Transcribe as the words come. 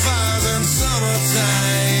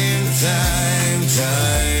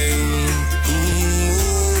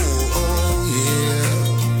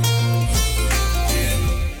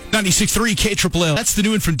96.3 KLLL. That's the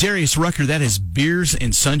new one from Darius Rucker. That is Beers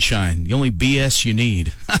and Sunshine. The only BS you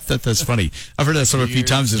need. I thought that's funny. I've heard that song a few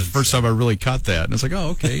times. It's the first time I really caught that. And I was like, oh,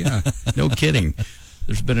 okay, yeah. No kidding.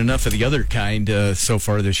 There's been enough of the other kind so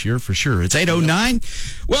far this year, for sure. It's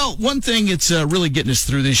 8:09. Well, one thing that's really getting us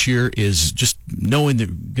through this year is just knowing that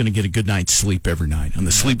we're going to get a good night's sleep every night on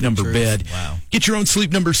the Sleep Number bed. Wow. Get your own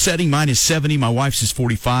Sleep Number setting. Mine is 70. My wife's is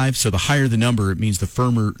 45. So the higher the number, it means the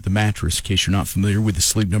firmer the mattress, in case you're not familiar with the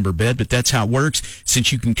Sleep Number bed. But that's how it works.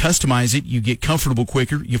 Since you can customize it, you get comfortable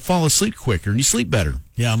quicker, you fall asleep quicker, and you sleep better.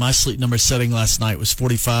 Yeah, my Sleep Number setting last night was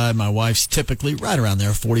 45. My wife's typically right around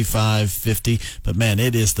there, 45, 50. But, man,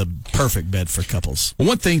 it is the perfect bed for couples. Well,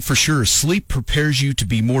 one thing for sure, sleep prepares you to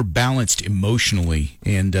be more balanced emotionally.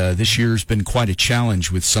 And this year's been quite a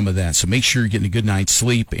challenge with some of that. So make sure you're getting a good night's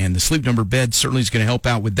sleep. And the Sleep Number bed certainly is going to help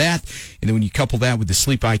out with that. And then when you couple that with the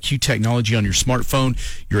Sleep IQ technology on your smartphone,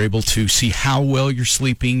 you're able to see how well you're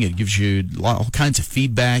sleeping. It gives you all kinds of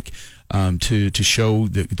feedback to show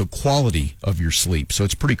the quality of your sleep. So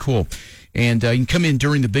it's pretty cool. And you can come in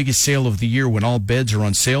during the biggest sale of the year when all beds are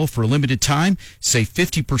on sale for a limited time. Save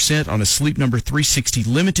 50% on a Sleep Number 360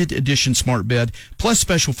 limited edition smart bed, plus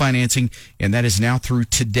special financing, and that is now through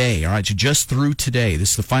today. All right, so just through today.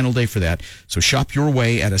 This is the final day for that. So shop your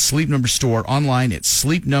way at a Sleep Number store online at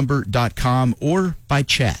sleepnumber.com or by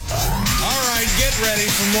chat. Get ready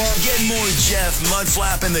for more. Get more Jeff,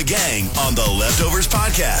 Mudflap, and the gang on the Leftovers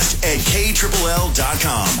podcast at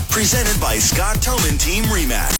KLLL.com. Presented by Scott Tillman Team Rematch.